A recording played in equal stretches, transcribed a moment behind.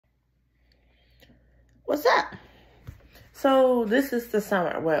What's up? So this is the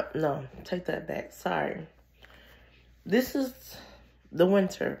summer. Well, no, take that back. Sorry. This is the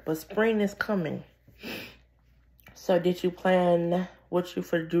winter, but spring is coming. So did you plan what you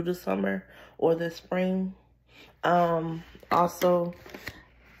for do the summer or the spring? Also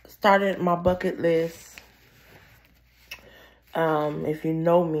started my bucket list. If you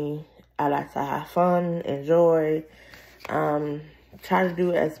know me, I like to have fun, enjoy, try to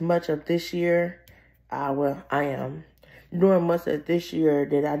do as much of this year. I am doing much of this year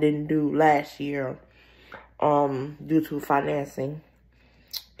that I didn't do last year, due to financing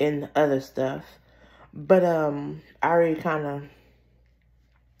and other stuff. But, I already kind of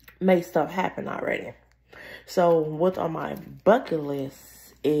made stuff happen already. So what's on my bucket list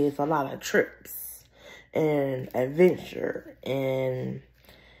is a lot of trips and adventure and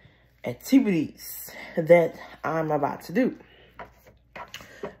activities that I'm about to do.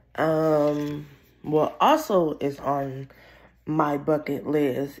 What also is on my bucket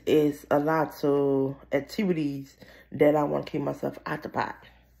list is a lot of activities that I want to keep myself occupied.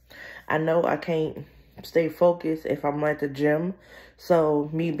 I know I can't stay focused if I'm at the gym. So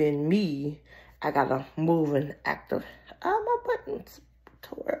me being me, I gotta move and active. My buttons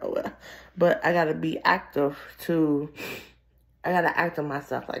twirl. But I gotta be active I gotta active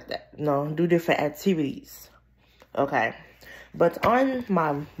myself like that. Do different activities. Okay. But on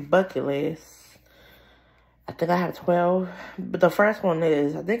my bucket list, I think I have 12. But the first one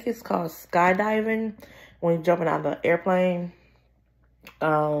is, I think it's called skydiving. When you're jumping out of the airplane.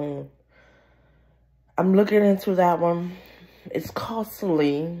 I'm looking into that one. It's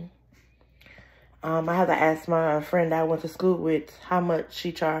costly. I have to ask my friend that I went to school with how much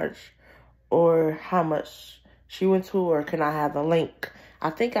she charged or how much she went to, or can I have the link? I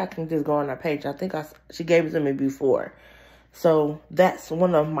think I can just go on her page. I think she gave it to me before. So that's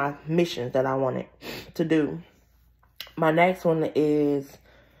one of my missions that I wanted to do. My next one is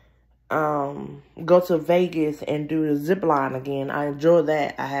go to Vegas and do the zip line again. I enjoy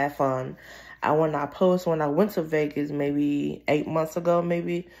that. I had fun. When I went to Vegas maybe 8 months ago,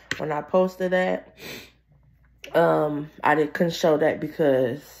 when I posted that, I couldn't show that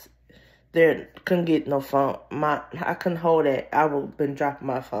because couldn't get no phone. I couldn't hold it. I would have been dropping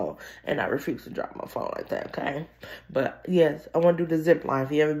my phone, and I refuse to drop my phone like that, okay? But, yes, I want to do the zip line.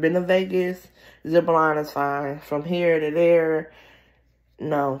 If you ever been to Vegas, zip line is fine. From here to there,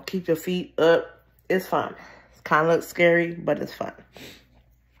 no, keep your feet up. It's fun. It kind of looks scary, but it's fun.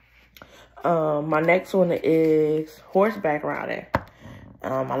 My next one is horseback riding.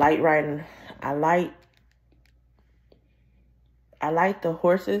 I like riding. I like the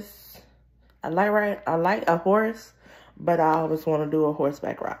horses. I like a horse, but I always want to do a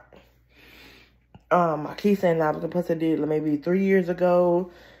horseback ride. I keep saying I was supposed to do it maybe 3 years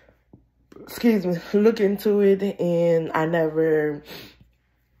ago. Excuse me, look into it, and I never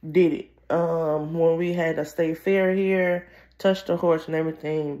did it. When we had a state fair here, touched the horse and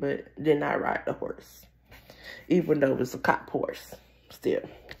everything, but did not ride the horse. Even though it was a cop horse, still.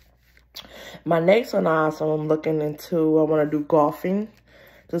 My next one also I'm looking into, I want to do golfing.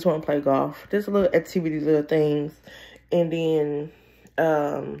 Just want to play golf. Just little activities, little things. And then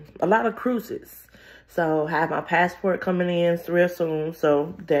a lot of cruises. So I have my passport coming in real soon.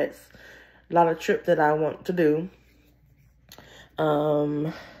 So that's a lot of trips that I want to do.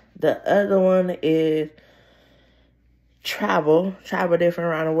 The other one is travel different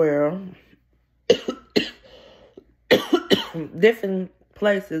around the world. Different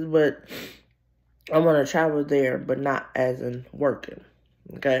places, but I want to travel there, but not as in working.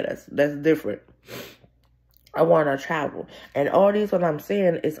 Okay, that's different. I want to travel. And all these, what I'm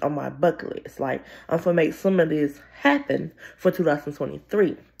saying, is on my bucket list. Like, I'm going to make some of this happen for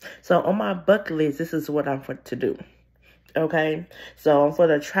 2023. So, on my bucket list, this is what I'm for to do. Okay? So, I'm for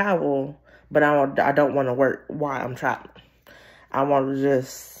the travel, but I don't want to work while I'm traveling. I want to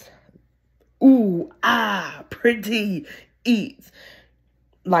just, pretty, eat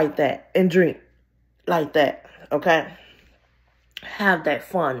like that, and drink like that. Okay? Have that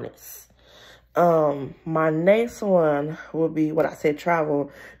funness. My next one will be what I said,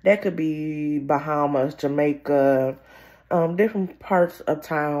 travel. That could be Bahamas, Jamaica, different parts of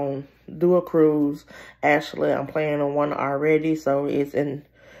town. Do a cruise. Actually, I'm planning on one already, so it's in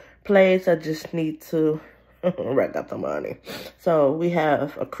place. I just need to rack up the money. So we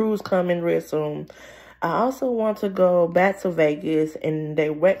have a cruise coming real soon. I also want to go back to Vegas and the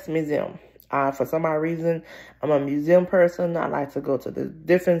Wax Museum. For some odd reason, I'm a museum person. I like to go to the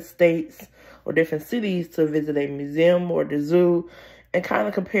different states or different cities to visit a museum or the zoo and kind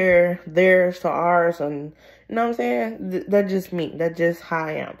of compare theirs to ours and, You know what I'm saying? That's just me. That's just how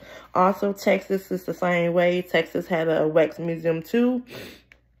I am. Also, Texas is the same way. Texas had a wax museum too.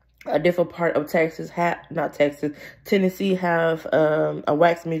 A different part of Tennessee have a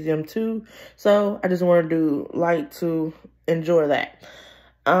wax museum too. So I just wanted to enjoy that.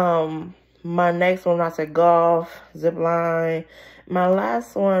 My next one, I said golf, zip line. My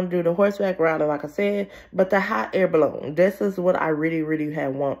last one, do the horseback riding, like I said, but the hot air balloon. This is what I really, really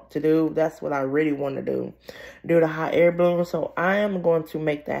want to do. That's what I really want to do. Do the hot air balloon. So I am going to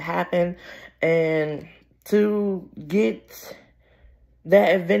make that happen. And to get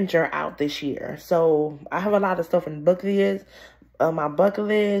that adventure out this year. So I have a lot of stuff in the bucket list. My bucket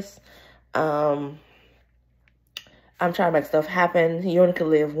list. I'm trying to make stuff happen. You only can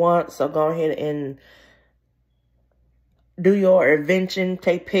live once, so go ahead and do your invention,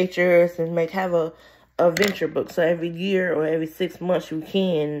 take pictures, and have a adventure book. So every year or every 6 months, you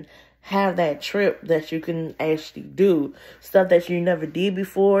can have that trip that you can actually do. Stuff that you never did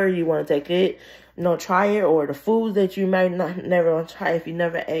before, you want to take it, try it, or the foods that you might never want to try. If you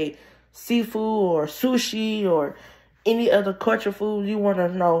never ate seafood or sushi or any other culture food, you want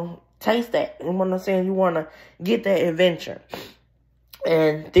to taste that. You know what I'm saying? You want to get that adventure.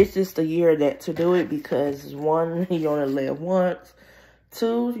 And this is the year to do it because 1, you only live once.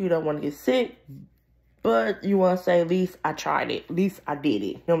 2, you don't want to get sick. But you want to say, at least I tried it. At least I did it.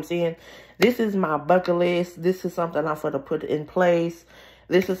 You know what I'm saying? This is my bucket list. This is something I'm going to put in place.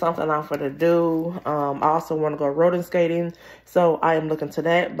 This is something I'm going to do. I also want to go roller skating. So I am looking to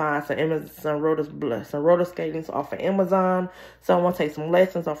that. Buying some roller skating off of Amazon. So I want to take some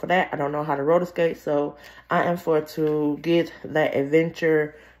lessons off of that. I don't know how to roller skate. So I am to get that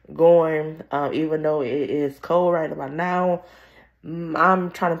adventure going. Even though it is cold right about now.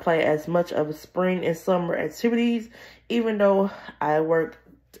 I'm trying to play as much of spring and summer activities. Even though I work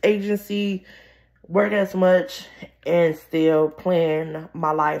agency, work as much, and still plan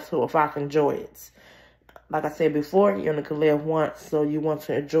my life so if I can enjoy it. Like I said before, you only can live once, so you want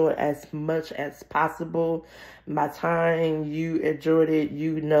to enjoy it as much as possible. By the time you enjoyed it,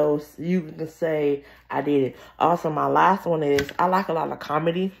 you can say, I did it. Also, my last one is, I like a lot of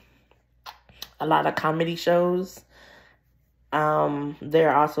comedy shows. There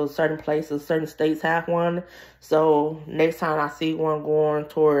are also certain places, certain states have one. So next time I see one going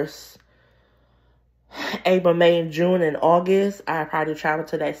towards April, May, June, and August, I probably travel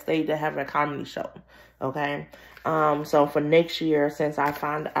to that state to have a comedy show. Okay. So for next year, since I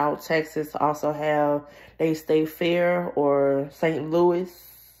found out Texas also have they state fair, or St. Louis.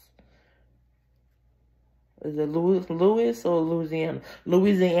 Is it Louis or Louisiana?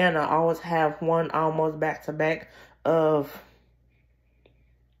 Louisiana always have one almost back to back of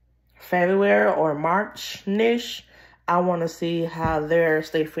February or March-ish. I want to see how their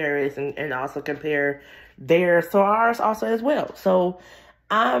state fair is and also compare theirs to ours also as well. So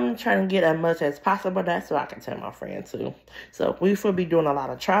I'm trying to get as much as possible. That's what I can tell my friend too. So we will be doing a lot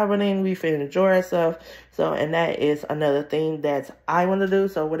of traveling. We will enjoy ourselves. So, and that is another thing that I want to do.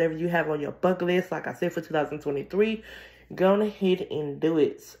 So whatever you have on your bucket list, like I said, for 2023, go ahead and do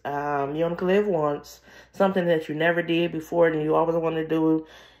it. You only can live once. Something that you never did before and you always want to do.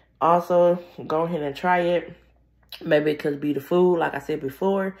 Also, go ahead and try it. Maybe it could be the food, like I said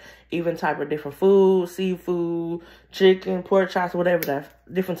before. Even type of different food, seafood, chicken, pork chops, whatever the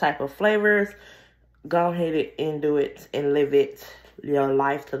different type of flavors. Go ahead and do it and live your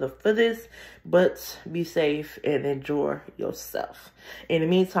life to the fullest. But be safe and enjoy yourself. In the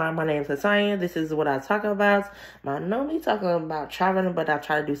meantime, my name is Latanya. This is what I talk about. I'm normally talking about traveling, but I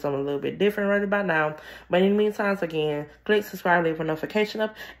try to do something a little bit different right about now. But in the meantime, again, click subscribe, leave a notification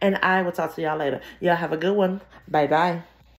up, and I will talk to y'all later. Y'all have a good one. Bye-bye.